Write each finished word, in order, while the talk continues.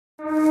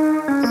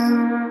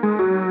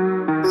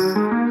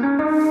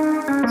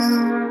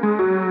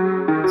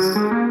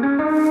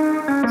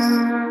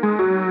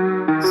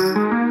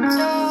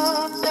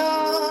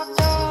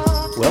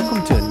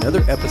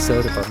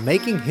episode of our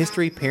Making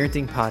History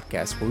Parenting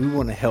podcast, where we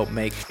want to help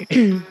make...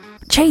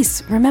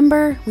 Chase,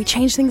 remember? We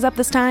changed things up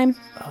this time.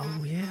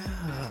 Oh, yeah.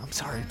 I'm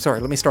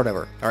sorry. Let me start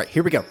over. All right,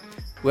 here we go.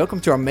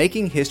 Welcome to our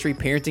Making History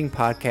Parenting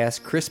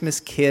podcast, Christmas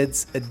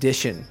Kids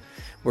Edition,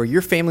 where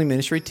your family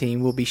ministry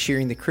team will be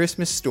sharing the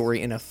Christmas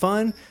story in a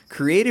fun,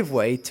 creative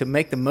way to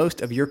make the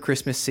most of your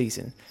Christmas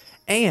season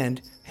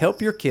and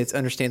help your kids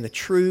understand the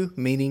true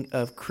meaning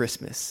of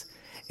Christmas.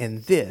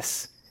 And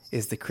this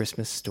is the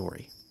Christmas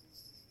story.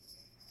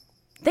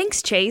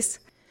 Thanks, Chase.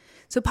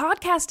 So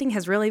podcasting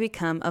has really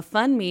become a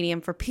fun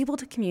medium for people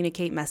to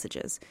communicate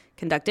messages,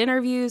 conduct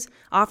interviews,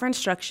 offer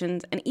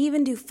instructions, and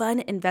even do fun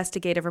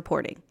investigative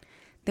reporting.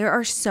 There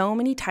are so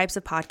many types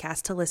of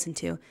podcasts to listen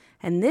to,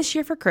 and this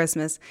year for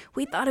Christmas,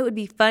 we thought it would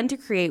be fun to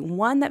create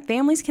one that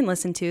families can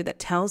listen to that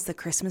tells the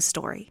Christmas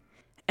story.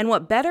 And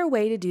what better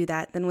way to do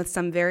that than with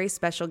some very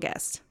special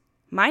guests?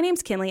 My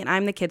name's Kinley, and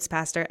I'm the kids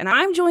pastor, and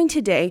I'm joined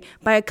today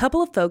by a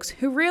couple of folks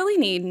who really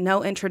need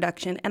no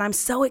introduction, and I'm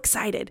so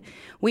excited.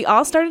 We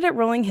all started at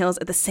Rolling Hills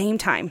at the same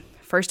time,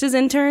 first as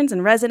interns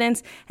and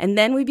residents, and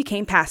then we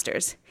became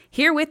pastors.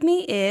 Here with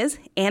me is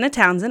Anna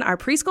Townsend, our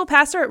preschool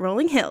pastor at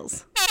Rolling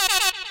Hills.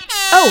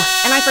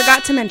 Oh, and I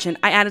forgot to mention,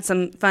 I added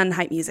some fun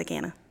hype music,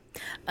 Anna.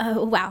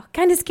 Oh, wow.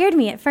 Kind of scared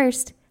me at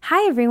first.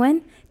 Hi,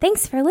 everyone.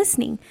 Thanks for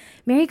listening.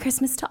 Merry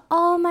Christmas to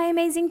all my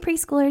amazing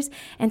preschoolers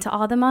and to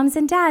all the moms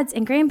and dads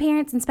and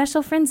grandparents and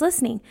special friends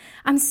listening.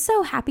 I'm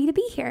so happy to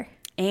be here.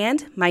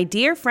 And my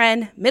dear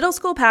friend, middle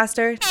school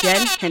pastor,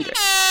 Jen Hendricks.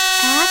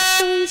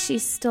 Actually,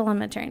 she's still on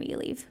maternity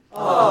leave. Aww.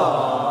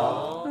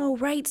 Oh,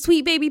 right.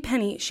 Sweet baby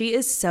Penny. She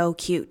is so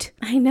cute.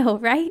 I know,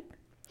 right?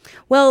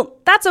 Well,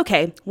 that's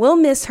okay. We'll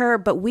miss her,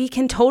 but we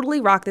can totally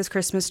rock this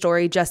Christmas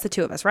story, just the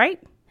two of us,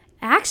 right?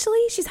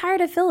 Actually, she's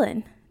hired a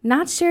fill-in.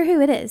 Not sure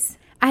who it is.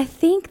 I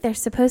think they're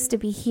supposed to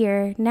be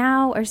here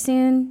now or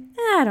soon.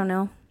 I don't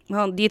know.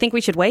 Well, do you think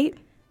we should wait?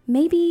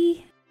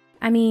 Maybe.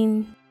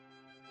 Do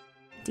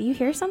you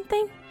hear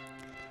something?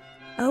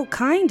 Oh,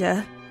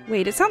 kinda.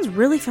 Wait, it sounds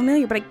really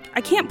familiar, but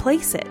I can't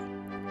place it.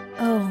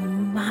 Oh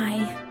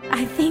my.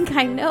 I think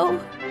I know.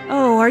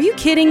 Oh, are you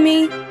kidding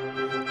me?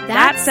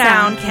 That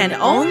sound can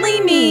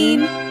only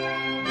mean...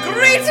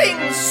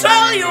 Greetings,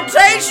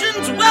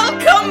 salutations,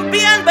 welcome,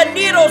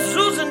 bienvenidos,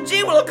 Susan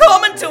G.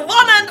 Willkommen to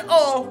one and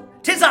all.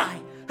 'Tis I,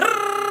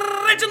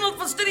 Reginald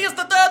Fastidious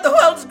III, the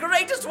world's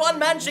greatest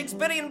one-man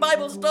Shakespearean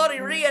Bible story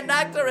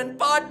reenactor and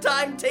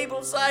part-time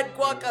tableside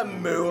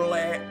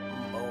guacamole.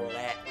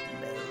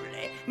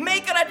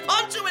 Maker at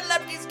Poncho and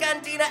Lefty's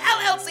Cantina,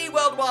 LLC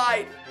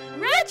Worldwide.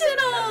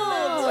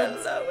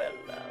 Reginald! Hello.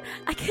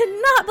 I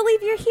cannot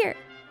believe you're here.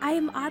 I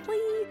am oddly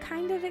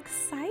kind of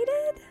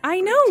excited.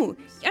 I know.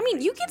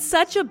 You get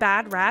such a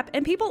bad rap,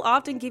 and people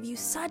often give you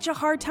such a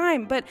hard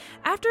time. But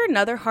after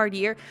another hard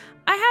year,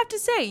 I have to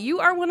say, you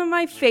are one of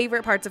my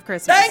favorite parts of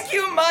Christmas. Thank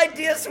you, my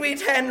dear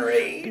sweet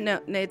Henry. No,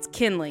 it's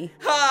Kinley.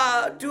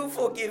 Do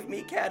forgive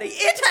me, Carrie.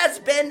 It has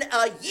been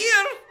a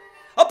year.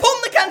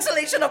 Upon the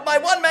cancellation of my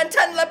one-man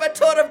 10-leopard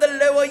tour of the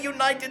lower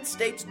United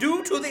States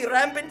due to the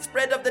rampant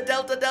spread of the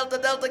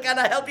Delta, can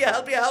I help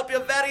you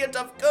variant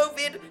of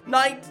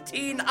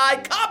COVID-19, I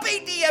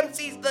copy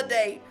DMC's the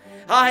day.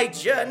 I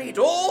journeyed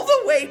all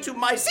the way to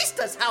my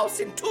sister's house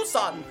in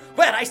Tucson,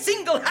 where I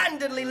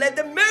single-handedly led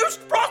the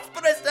most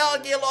prosperous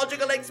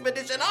archaeological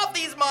expedition of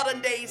these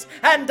modern days,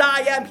 and I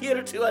am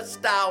here to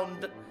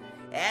astound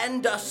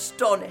and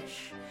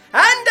astonish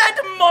and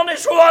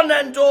admonish one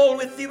and all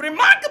with the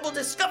remarkable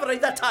discovery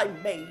that I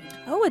made.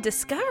 Oh, a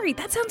discovery?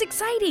 That sounds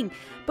exciting.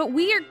 But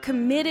we are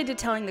committed to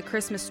telling the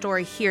Christmas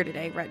story here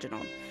today,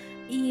 Reginald.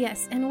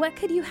 Yes, and what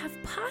could you have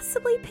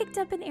possibly picked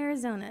up in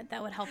Arizona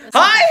that would help us?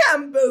 I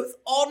am both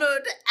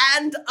honored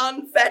and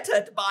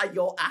unfettered by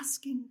your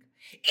asking.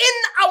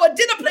 In our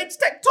dinner plates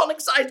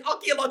tectonic-sized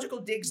archaeological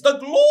digs, the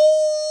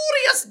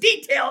glorious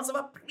details of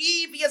a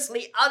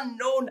previously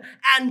unknown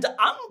and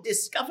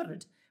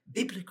undiscovered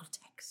biblical text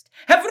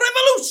have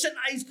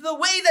revolutionized the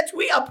way that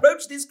we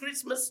approach this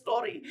Christmas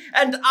story,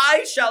 and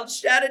I shall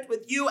share it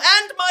with you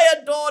and my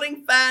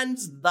adoring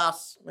fans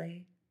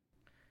thusly.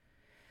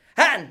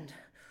 And,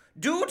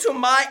 due to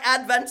my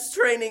advanced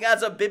training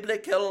as a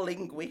biblical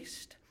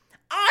linguist,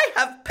 I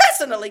have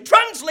personally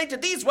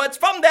translated these words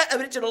from their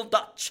original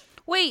Dutch.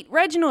 Wait,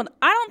 Reginald,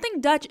 I don't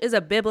think Dutch is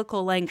a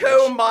biblical language.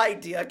 Oh, my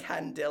dear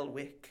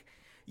Candelwick.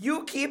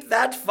 You keep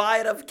that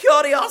fire of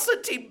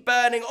curiosity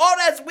burning, or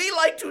as we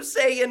like to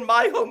say in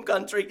my home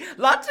country,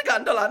 laat de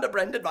Candelande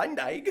branden wijn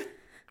dijk.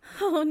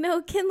 Oh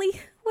no,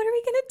 Kinley, what are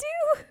we gonna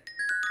do?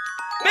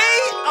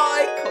 May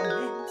I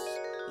commence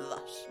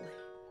thusly?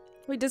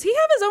 Wait, does he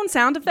have his own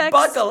sound effects?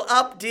 Buckle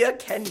up, dear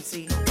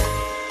Kenzie.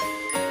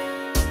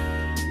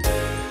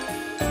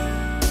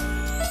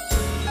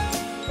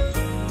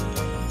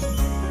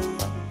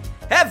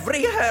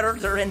 Every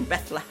herder in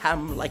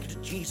Bethlehem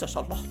liked Jesus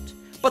a lot.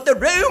 But the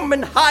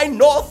Roman high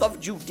north of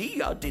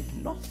Judea did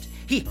not.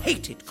 He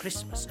hated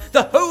Christmas,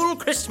 the whole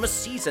Christmas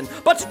season,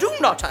 but do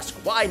not ask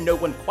why, no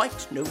one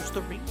quite knows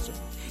the reason.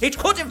 It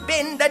could have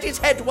been that his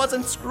head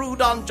wasn't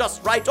screwed on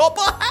just right, or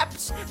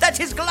perhaps that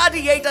his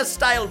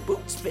gladiator-style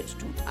boots fit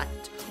too tight.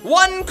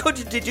 one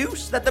could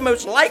deduce that the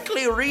most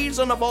likely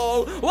reason of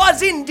all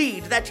was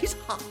indeed that his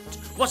heart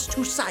was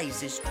 2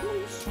 sizes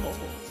too small.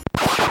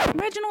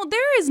 Reginald,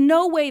 there is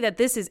no way that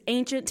this is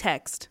ancient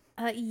text.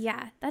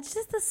 Yeah, that's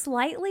just a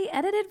slightly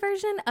edited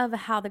version of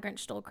How the Grinch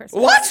Stole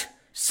Christmas. What?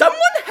 Someone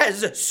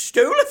has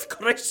stoleth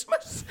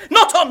Christmas?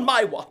 Not on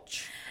my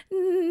watch.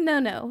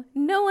 No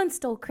one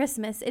stole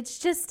Christmas. It's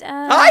just,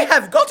 I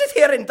have got it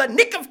here in the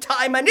nick of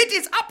time, and it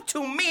is up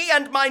to me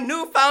and my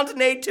newfound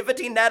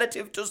nativity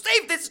narrative to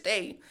save this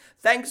day,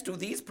 thanks to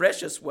these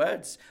precious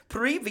words,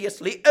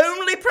 previously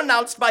only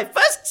pronounced by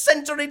 1st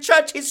century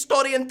church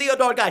historian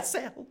Theodore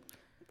Geisel.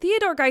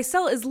 Theodore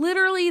Geisel is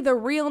literally the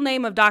real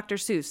name of Dr.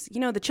 Seuss. You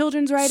know, the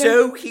children's writer?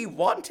 So he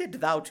wanted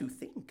thou to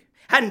think.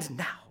 And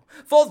now,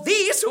 for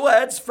these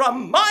words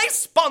from my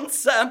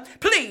sponsor,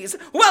 please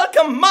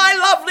welcome my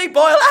lovely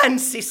Boyle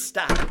and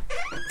sister.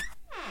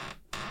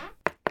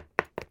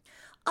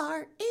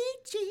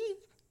 R-A-G-G-I-E.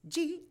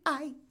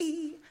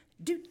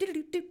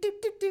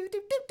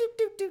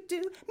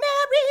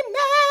 Merry,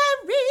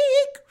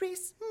 Merry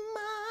Christmas.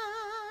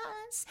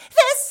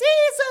 The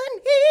season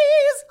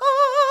is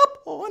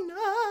upon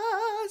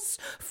us.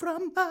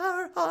 From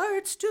our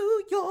hearts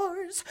to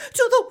yours,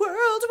 to the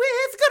world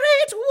with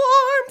great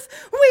warmth,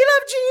 we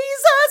love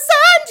Jesus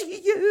and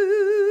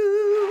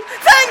you.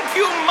 Thank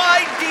you,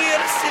 my dear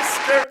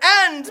sister,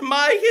 and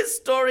my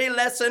history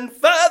lesson,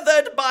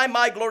 furthered by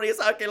my glorious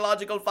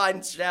archaeological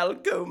finds, shall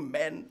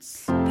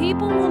commence.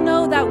 People will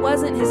know that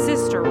wasn't his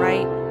sister,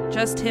 right?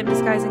 Just him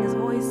disguising his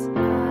voice?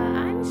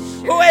 I'm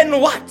sure. When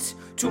what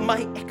to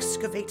my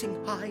excavating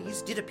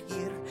eyes did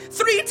appear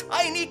 3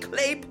 tiny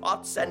clay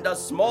pots and a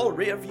small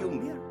rear-view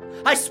mirror,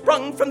 I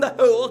sprung from the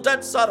whole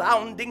dirt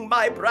surrounding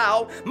my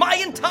brow, my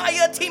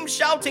entire team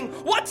shouting,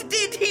 what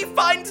did he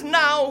find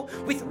now?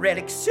 With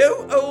relics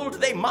so old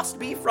they must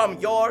be from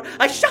yore,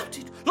 I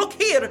shouted, look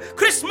here,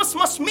 Christmas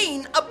must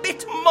mean a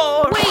bit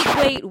more.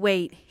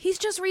 Wait. He's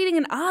just reading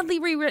an oddly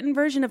rewritten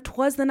version of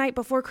 'Twas the Night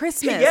Before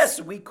Christmas. Yes,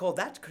 we call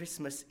that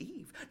Christmas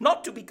Eve.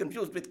 Not to be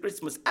confused with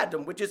Christmas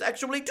Adam, which is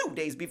actually 2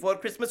 days before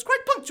Christmas.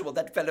 Quite punctual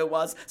that fellow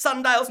was.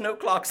 Sundials, no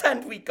clocks,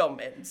 and we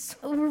commence.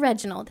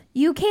 Reginald,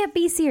 you can't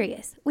be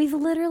serious. We've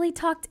literally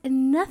talked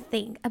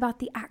nothing about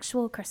the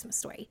actual Christmas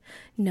story.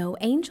 No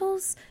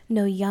angels,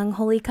 no young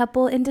holy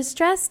couple in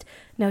distress,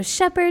 no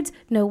shepherds,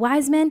 no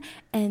wise men,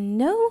 and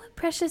no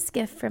precious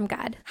gift from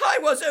God. I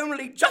was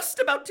only just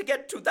about to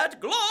get to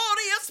that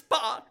glorious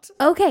part.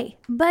 Okay,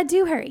 but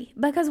do hurry,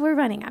 because we're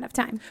running out of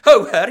time.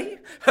 Oh, hurry?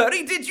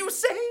 Hurry, did you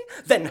say?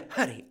 Then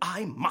hurry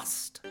I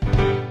must.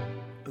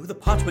 Oh, the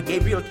part where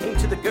Gabriel came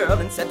to the girl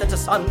and said that a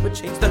son would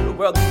change the whole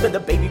world. Then the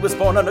baby was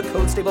born on a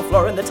cold stable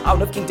floor in the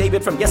town of King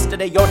David from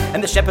yesterday yore.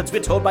 And the shepherds were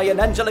told by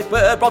an angelic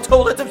bird, brought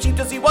whole herds of sheep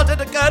to see what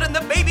had occurred. And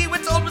the baby,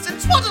 we're told, was in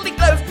swaddling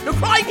clothes. No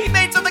crying he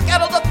made, so the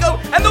carol doth go.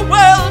 And the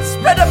world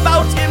spread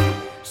about him,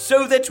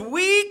 so that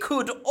we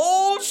could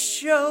all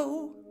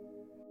show.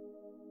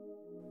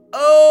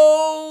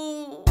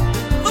 Oh,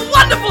 the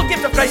wonderful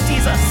gift of Christ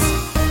Jesus.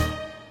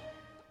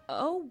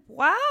 Oh,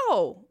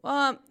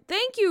 wow.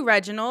 Thank you,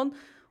 Reginald.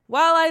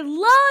 While I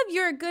love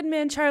You're a Good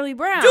Man, Charlie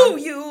Brown. Do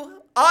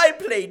you? I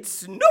played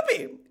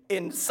Snoopy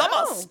in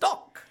Summer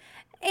Stock.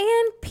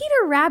 And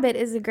Peter Rabbit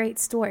is a great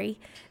story.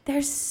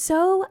 There's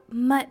so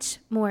much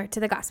more to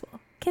the gospel.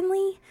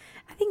 Kinley,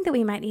 I think that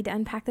we might need to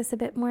unpack this a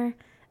bit more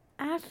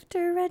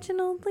after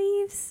Reginald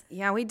leaves.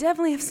 Yeah, we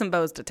definitely have some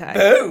bows to tie.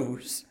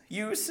 Bows,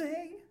 you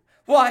say?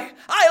 Why,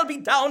 I'll be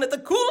down at the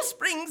Cool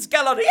Springs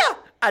Galleria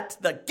at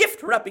the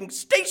gift wrapping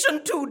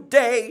station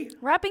today.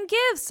 Wrapping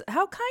gifts.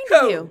 How kind of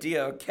Oh, you.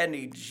 dear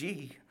Kenny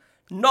G.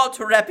 Not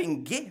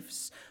wrapping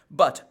gifts,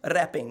 but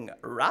wrapping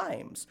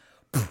rhymes.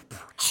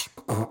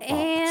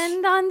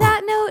 And on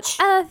that note,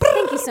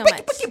 thank you so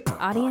much.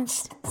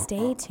 Audience,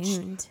 stay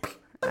tuned.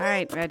 All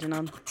right,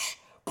 Reginald.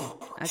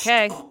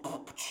 Okay.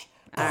 All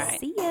right.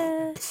 See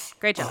ya.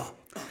 Great job.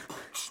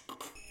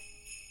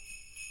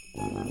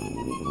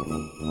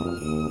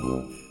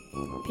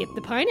 Pip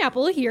the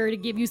Pineapple here to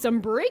give you some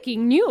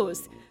breaking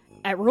news.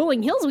 At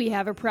Rolling Hills, we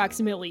have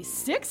approximately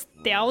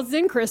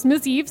 6,000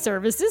 Christmas Eve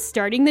services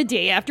starting the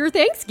day after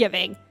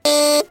Thanksgiving.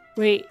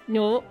 Wait,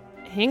 no,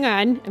 hang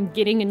on. I'm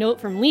getting a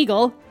note from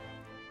legal.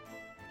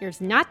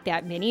 There's not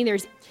that many.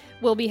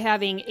 We'll be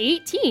having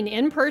 18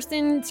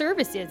 in-person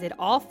services at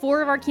all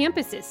 4 of our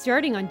campuses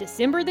starting on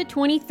December the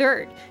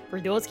 23rd. For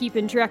those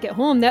keeping track at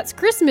home, that's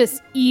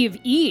Christmas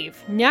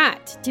Eve,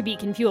 not to be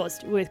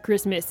confused with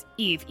Christmas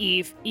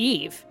Eve.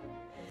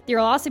 There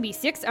will also be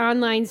 6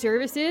 online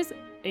services,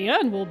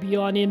 and we'll be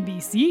on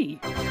NBC.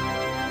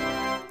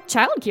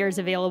 Childcare is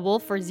available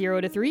for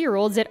 0 to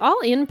 3-year-olds at all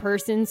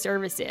in-person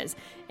services,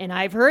 and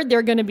I've heard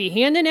they're going to be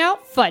handing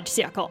out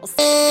fudgesicles.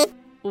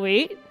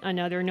 Wait,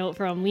 another note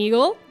from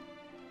legal.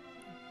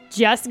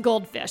 Just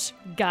goldfish.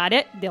 Got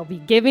it. They'll be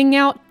giving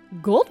out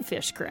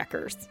goldfish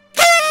crackers.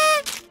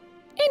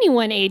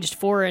 Anyone aged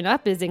 4 and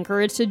up is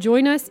encouraged to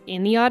join us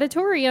in the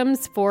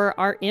auditoriums for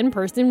our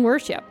in-person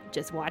worship.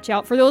 Just watch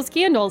out for those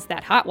candles.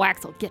 That hot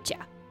wax will get ya.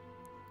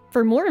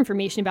 For more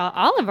information about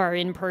all of our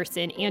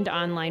in-person and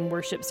online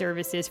worship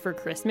services for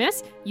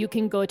Christmas, you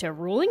can go to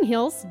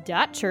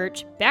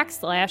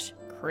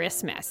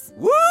rollinghills.church/Christmas.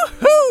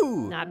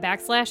 Woohoo! Not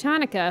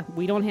 /Hanukkah.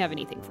 We don't have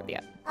anything for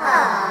that.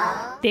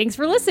 Thanks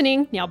for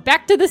listening. Now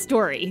back to the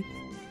story.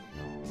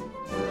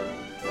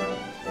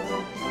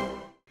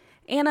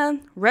 Anna,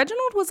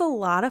 Reginald was a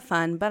lot of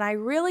fun, but I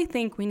really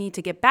think we need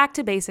to get back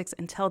to basics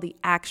and tell the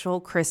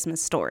actual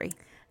Christmas story.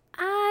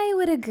 I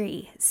would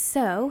agree.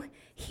 So,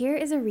 here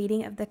is a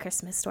reading of the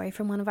Christmas story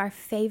from one of our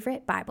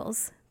favorite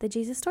Bibles, the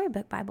Jesus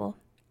Storybook Bible.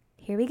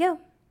 Here we go.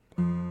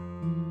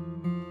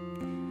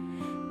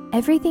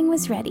 Everything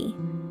was ready.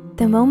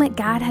 The moment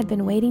God had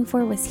been waiting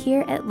for was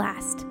here at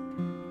last.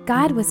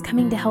 God was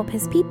coming to help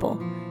his people,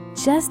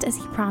 just as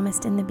he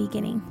promised in the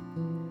beginning.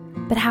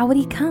 But how would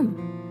he come?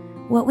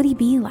 What would he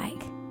be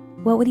like?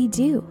 What would he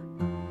do?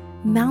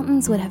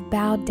 Mountains would have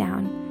bowed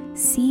down,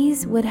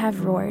 seas would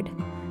have roared,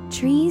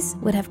 trees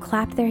would have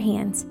clapped their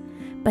hands,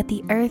 but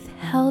the earth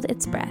held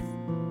its breath.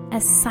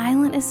 As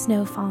silent as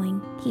snow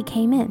falling, he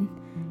came in,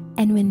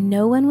 and when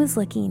no one was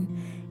looking,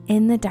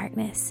 in the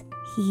darkness,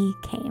 he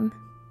came.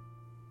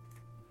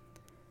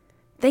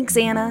 Thanks,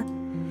 Anna.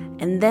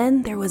 And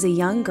then there was a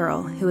young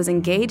girl who was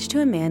engaged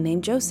to a man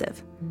named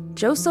Joseph.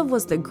 Joseph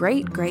was the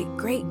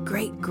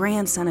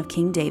great-great-great-great-grandson of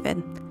King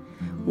David.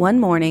 One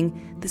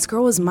morning, this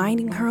girl was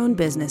minding her own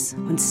business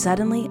when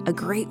suddenly a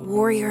great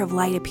warrior of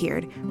light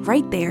appeared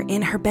right there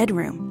in her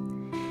bedroom.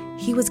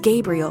 He was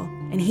Gabriel,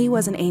 and he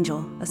was an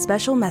angel, a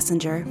special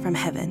messenger from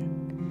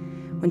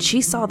heaven. When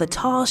she saw the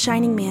tall,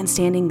 shining man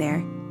standing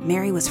there,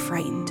 Mary was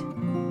frightened.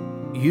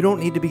 You don't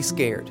need to be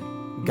scared.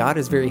 God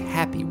is very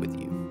happy with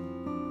you.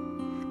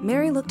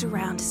 Mary looked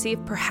around to see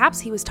if perhaps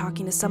he was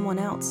talking to someone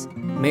else.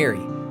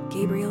 Mary,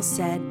 Gabriel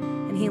said,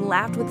 and he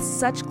laughed with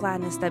such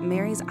gladness that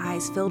Mary's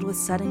eyes filled with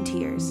sudden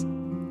tears.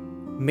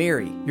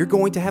 Mary, you're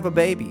going to have a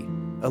baby,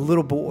 a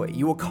little boy.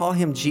 You will call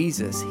him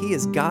Jesus. He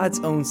is God's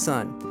own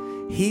son.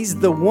 He's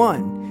the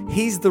one.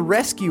 He's the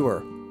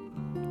rescuer.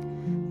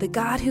 The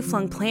God who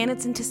flung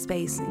planets into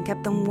space and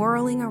kept them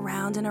whirling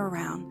around and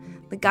around.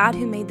 The God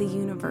who made the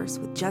universe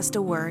with just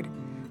a word.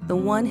 The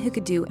one who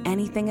could do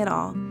anything at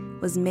all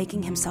was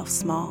making himself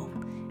small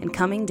and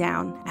coming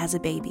down as a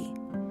baby.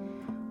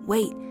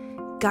 Wait,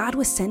 God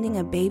was sending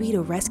a baby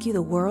to rescue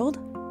the world?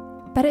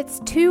 But it's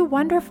too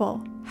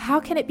wonderful. How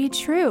can it be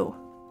true?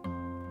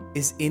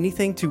 Is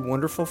anything too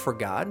wonderful for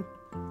God?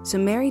 So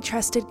Mary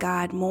trusted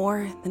God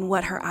more than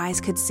what her eyes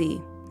could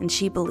see, and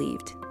she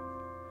believed.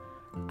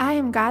 I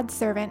am God's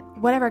servant.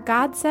 Whatever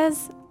God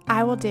says,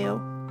 I will do.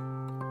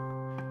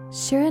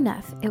 Sure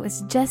enough, it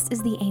was just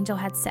as the angel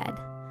had said.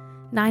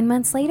 9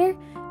 months later,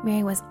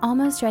 Mary was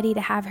almost ready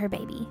to have her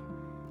baby.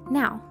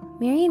 Now,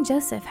 Mary and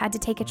Joseph had to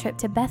take a trip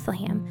to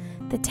Bethlehem,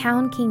 the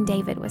town King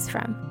David was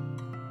from.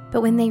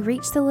 But when they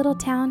reached the little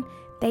town,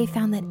 they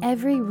found that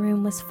every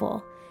room was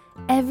full.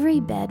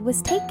 Every bed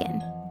was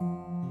taken.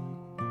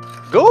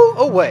 Go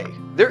away.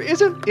 There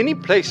isn't any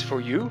place for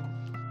you.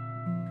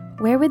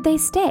 Where would they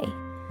stay?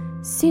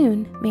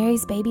 Soon,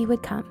 Mary's baby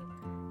would come.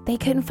 They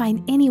couldn't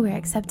find anywhere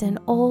except an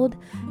old,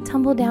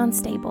 tumble-down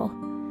stable.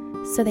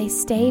 So they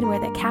stayed where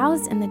the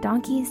cows and the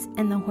donkeys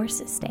and the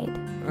horses stayed.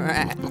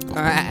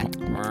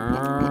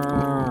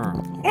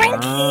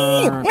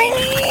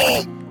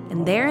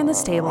 And there in the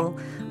stable,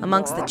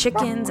 amongst the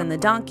chickens and the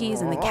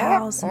donkeys and the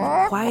cows and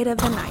the quiet of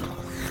the night,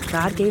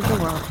 God gave the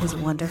world his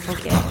wonderful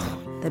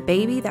gift. The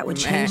baby that would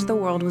change the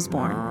world was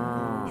born,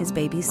 his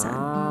baby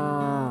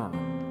son.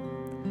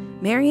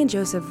 Mary and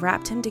Joseph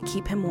wrapped him to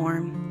keep him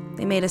warm.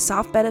 They made a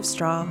soft bed of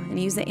straw and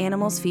used the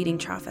animal's feeding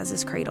trough as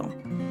his cradle.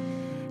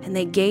 And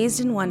they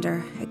gazed in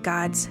wonder at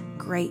God's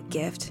great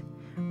gift,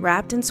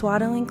 wrapped in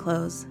swaddling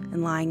clothes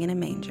and lying in a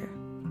manger.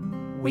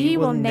 We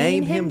will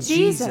name him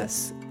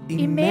Jesus,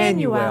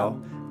 Emmanuel.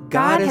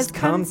 God has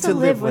come to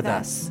live with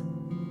us.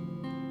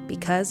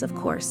 Because, of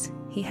course,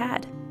 he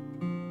had.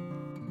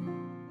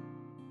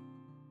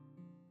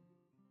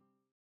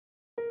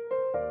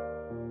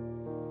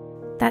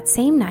 That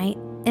same night,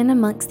 in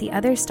amongst the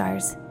other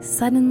stars,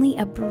 suddenly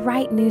a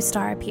bright new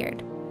star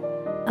appeared.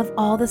 Of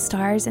all the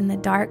stars in the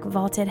dark,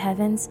 vaulted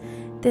heavens,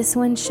 this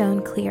one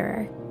shone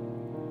clearer.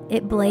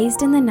 It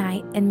blazed in the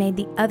night and made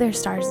the other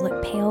stars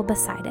look pale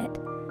beside it.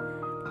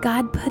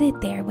 God put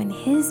it there when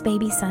his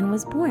baby son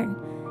was born,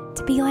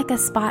 to be like a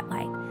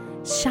spotlight,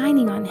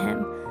 shining on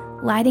him,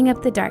 lighting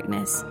up the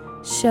darkness,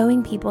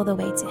 showing people the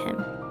way to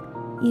him.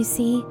 You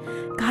see,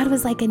 God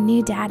was like a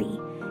new daddy.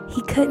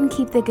 He couldn't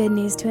keep the good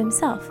news to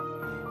himself.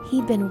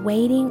 He'd been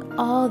waiting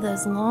all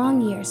those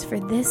long years for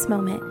this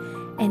moment,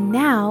 and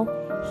now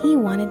he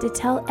wanted to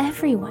tell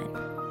everyone.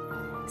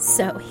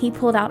 So he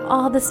pulled out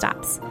all the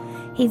stops.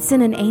 He'd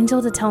send an angel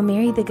to tell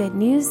Mary the good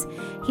news.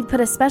 He'd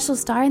put a special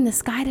star in the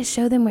sky to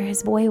show them where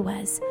his boy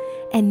was.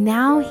 And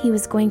now he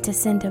was going to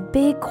send a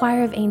big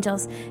choir of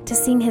angels to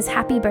sing his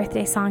happy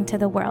birthday song to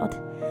the world.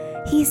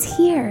 He's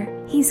here.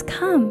 He's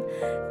come.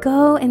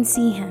 Go and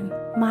see him,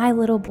 my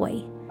little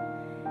boy.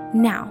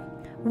 Now,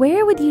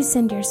 where would you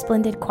send your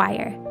splendid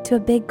choir? To a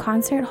big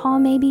concert hall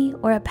maybe,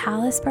 or a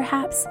palace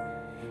perhaps?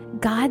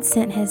 God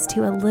sent his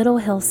to a little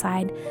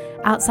hillside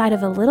outside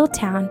of a little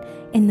town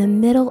in the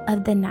middle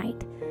of the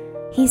night.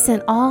 He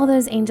sent all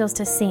those angels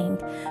to sing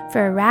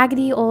for a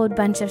raggedy old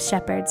bunch of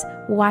shepherds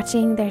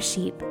watching their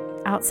sheep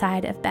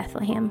outside of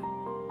Bethlehem.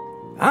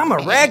 I'm a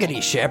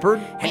raggedy shepherd.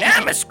 And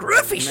I'm a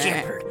scruffy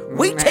shepherd.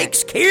 We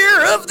takes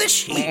care of the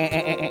sheep.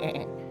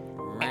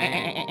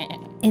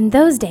 In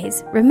those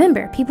days,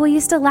 remember, people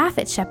used to laugh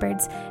at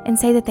shepherds and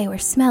say that they were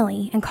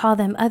smelly and call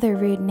them other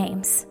rude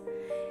names.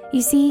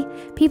 You see,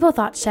 people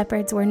thought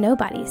shepherds were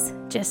nobodies,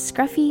 just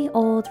scruffy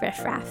old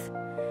riffraff.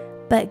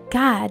 But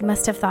God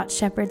must have thought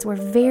shepherds were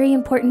very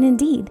important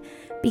indeed,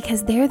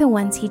 because they're the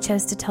ones he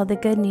chose to tell the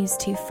good news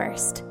to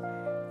first.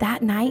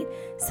 That night,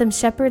 some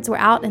shepherds were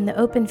out in the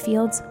open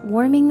fields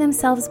warming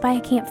themselves by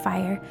a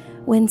campfire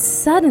when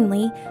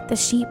suddenly the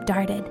sheep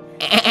darted.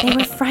 They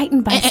were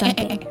frightened by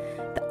something.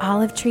 The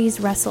olive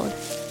trees rustled.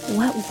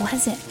 What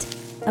was it?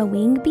 A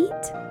wing beat?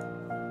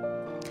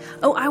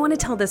 Oh, I want to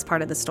tell this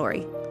part of the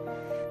story.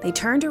 They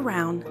turned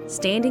around.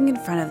 Standing in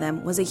front of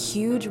them was a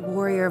huge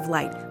warrior of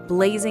light,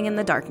 blazing in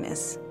the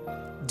darkness.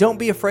 Don't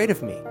be afraid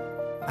of me.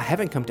 I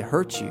haven't come to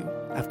hurt you.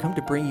 I've come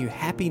to bring you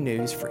happy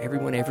news for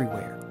everyone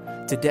everywhere.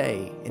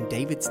 Today, in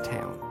David's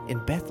town, in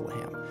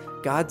Bethlehem,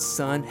 God's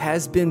son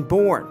has been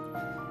born.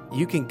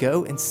 You can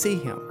go and see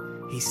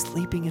him. He's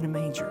sleeping in a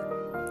manger.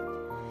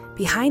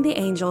 Behind the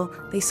angel,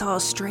 they saw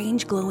a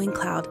strange glowing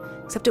cloud,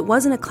 except it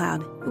wasn't a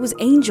cloud. It was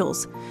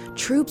angels,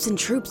 troops and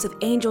troops of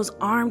angels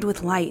armed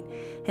with light,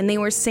 and they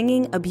were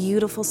singing a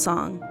beautiful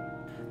song.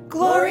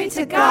 Glory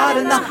to God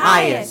in the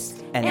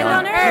highest, and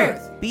on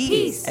earth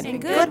peace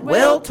and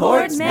goodwill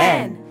towards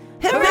men.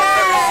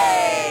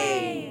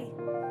 Hooray!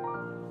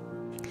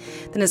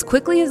 Then as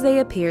quickly as they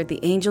appeared, the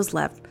angels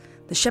left.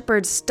 The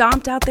shepherds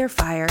stomped out their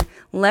fire,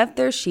 left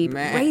their sheep,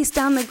 raced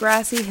down the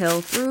grassy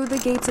hill, through the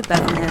gates of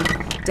Bethlehem,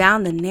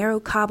 down the narrow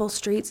cobble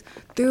streets,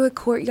 through a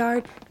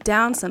courtyard,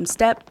 down some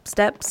steps,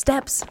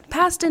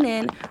 past an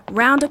inn,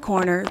 round a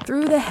corner,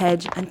 through the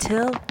hedge,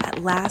 until at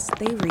last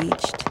they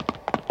reached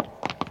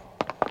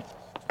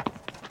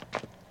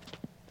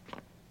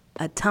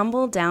a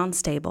tumble-down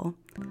stable.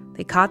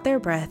 They caught their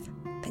breath,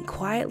 then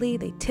quietly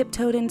they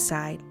tiptoed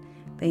inside.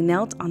 They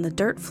knelt on the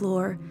dirt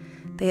floor.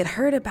 They had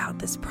heard about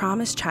this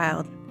promised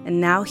child,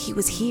 and now he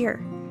was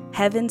here,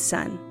 heaven's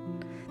son,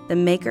 the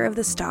maker of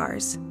the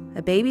stars,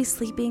 a baby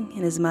sleeping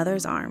in his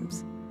mother's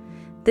arms.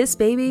 This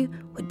baby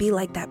would be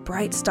like that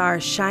bright star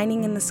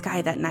shining in the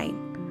sky that night,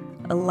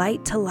 a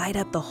light to light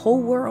up the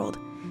whole world,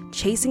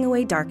 chasing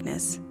away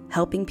darkness,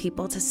 helping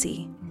people to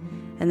see.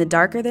 And the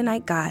darker the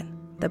night got,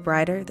 the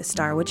brighter the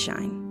star would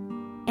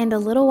shine. And a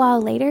little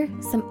while later,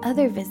 some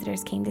other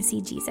visitors came to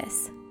see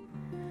Jesus.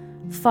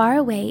 Far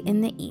away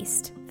in the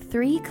east,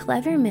 3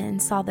 clever men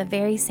saw the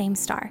very same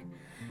star,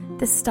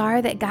 the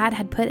star that God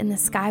had put in the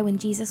sky when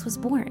Jesus was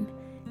born.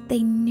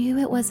 They knew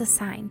it was a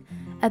sign.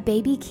 A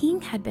baby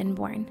king had been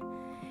born.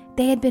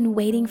 They had been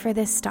waiting for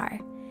this star.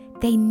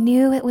 They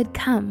knew it would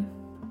come.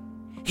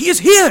 He is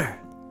here!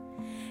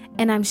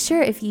 And I'm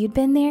sure if you'd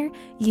been there,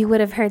 you would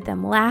have heard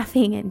them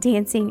laughing and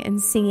dancing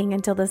and singing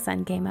until the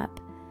sun came up.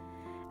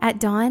 At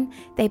dawn,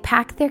 they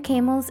packed their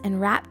camels and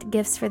wrapped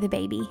gifts for the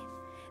baby.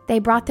 They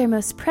brought their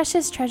most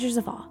precious treasures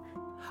of all.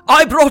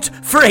 I brought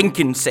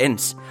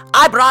frankincense.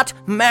 I brought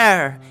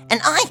myrrh. And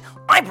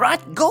I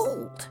brought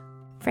gold.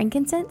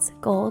 Frankincense,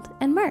 gold,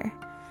 and myrrh.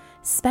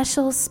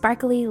 Special,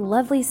 sparkly,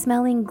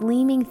 lovely-smelling,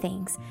 gleaming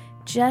things,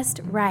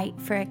 just right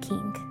for a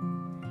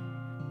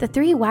king. The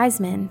 3 wise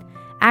men,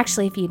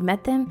 actually, if you'd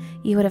met them,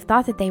 you would have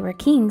thought that they were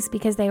kings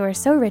because they were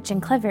so rich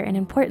and clever and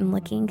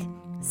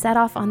important-looking, set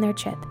off on their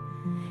trip.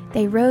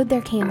 They rode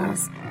their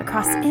camels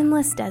across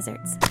endless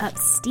deserts, up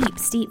steep,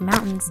 steep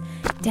mountains,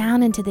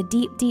 down into the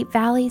deep, deep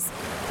valleys,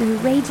 through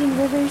raging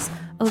rivers,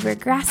 over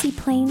grassy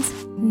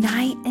plains,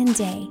 night and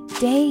day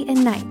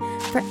and night,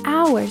 for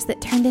hours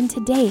that turned into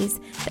days,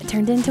 that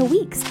turned into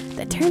weeks,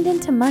 that turned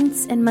into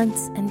months and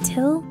months,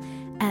 until,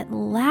 at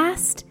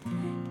last,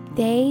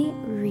 they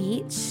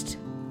reached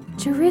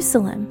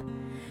Jerusalem.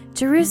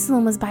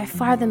 Jerusalem was by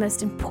far the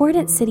most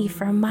important city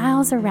for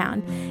miles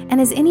around, and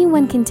as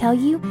anyone can tell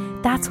you,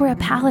 that's where a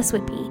palace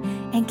would be,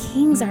 and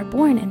kings are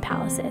born in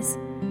palaces.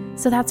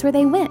 So that's where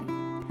they went.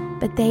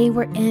 But they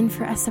were in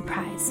for a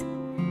surprise.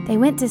 They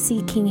went to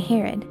see King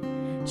Herod.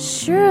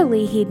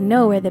 Surely he'd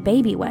know where the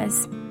baby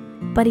was,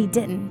 but he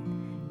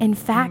didn't. In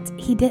fact,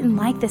 he didn't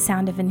like the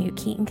sound of a new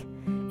king.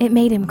 It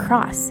made him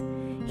cross.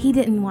 He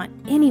didn't want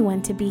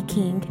anyone to be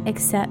king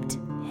except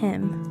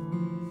him.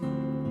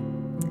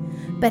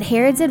 But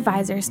Herod's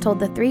advisors told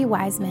the 3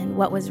 wise men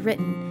what was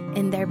written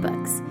in their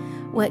books,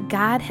 what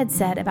God had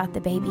said about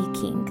the baby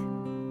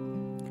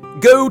king.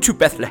 Go to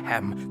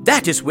Bethlehem.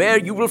 That is where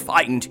you will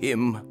find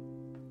him.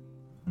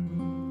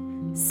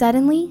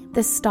 Suddenly,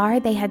 the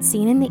star they had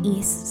seen in the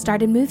east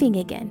started moving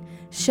again,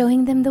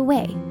 showing them the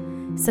way.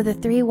 So the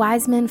 3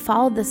 wise men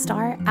followed the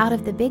star out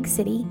of the big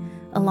city,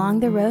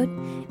 along the road,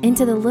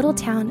 into the little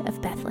town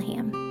of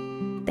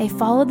Bethlehem. They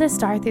followed the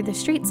star through the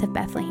streets of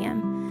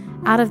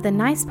Bethlehem, out of the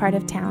nice part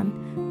of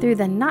town, through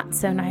the not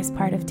so nice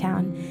part of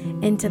town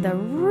into the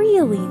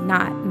really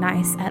not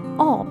nice at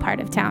all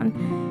part of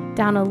town,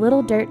 down a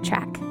little dirt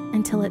track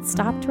until it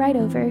stopped right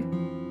over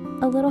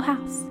a little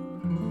house.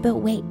 But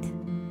wait,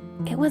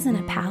 it wasn't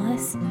a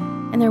palace,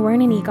 and there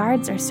weren't any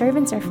guards or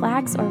servants or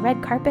flags or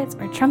red carpets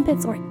or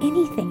trumpets or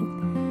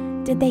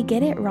anything. Did they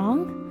get it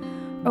wrong?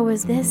 Or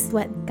was this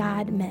what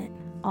God meant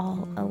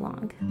all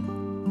along?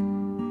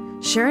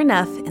 Sure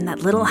enough, in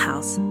that little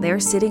house, there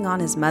sitting on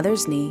his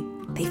mother's knee,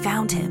 they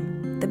found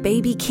him, the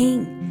baby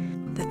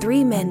king. The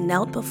 3 men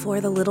knelt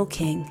before the little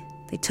king.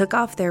 They took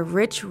off their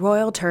rich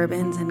royal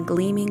turbans and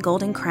gleaming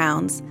golden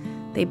crowns.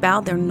 They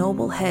bowed their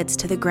noble heads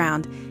to the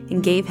ground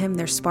and gave him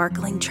their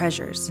sparkling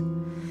treasures.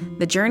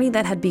 The journey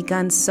that had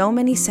begun so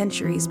many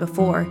centuries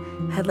before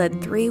had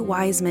led 3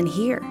 wise men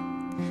here,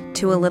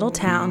 to a little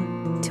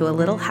town, to a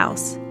little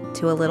house,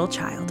 to a little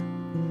child.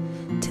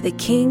 To the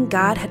king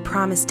God had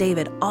promised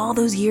David all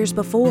those years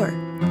before.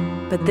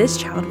 But this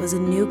child was a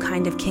new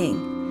kind of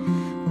king.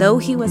 Though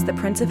he was the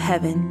Prince of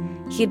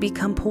Heaven, he had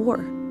become poor.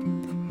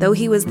 Though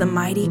he was the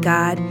mighty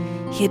God,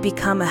 he had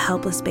become a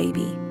helpless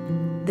baby.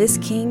 This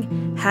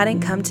king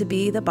hadn't come to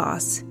be the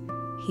boss.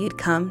 He had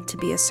come to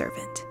be a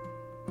servant.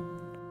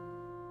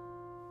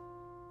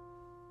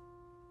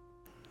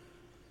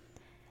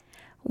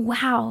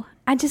 Wow,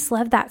 I just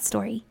love that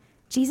story.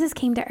 Jesus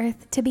came to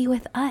earth to be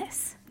with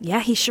us.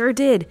 Yeah, he sure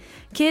did.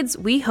 Kids,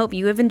 we hope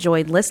you have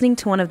enjoyed listening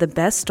to one of the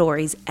best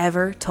stories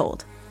ever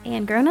told.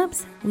 And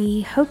grown-ups,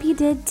 we hope you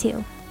did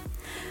too.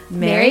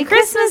 Merry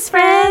Christmas,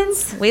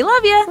 friends! We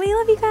love you! We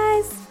love you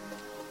guys!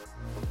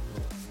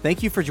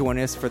 Thank you for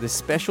joining us for this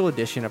special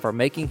edition of our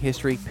Making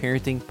History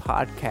Parenting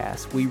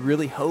Podcast. We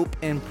really hope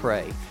and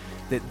pray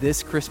that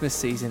this Christmas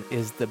season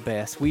is the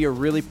best. We are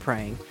really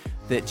praying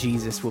that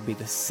Jesus will be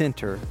the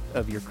center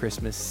of your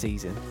Christmas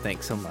season.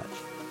 Thanks so much.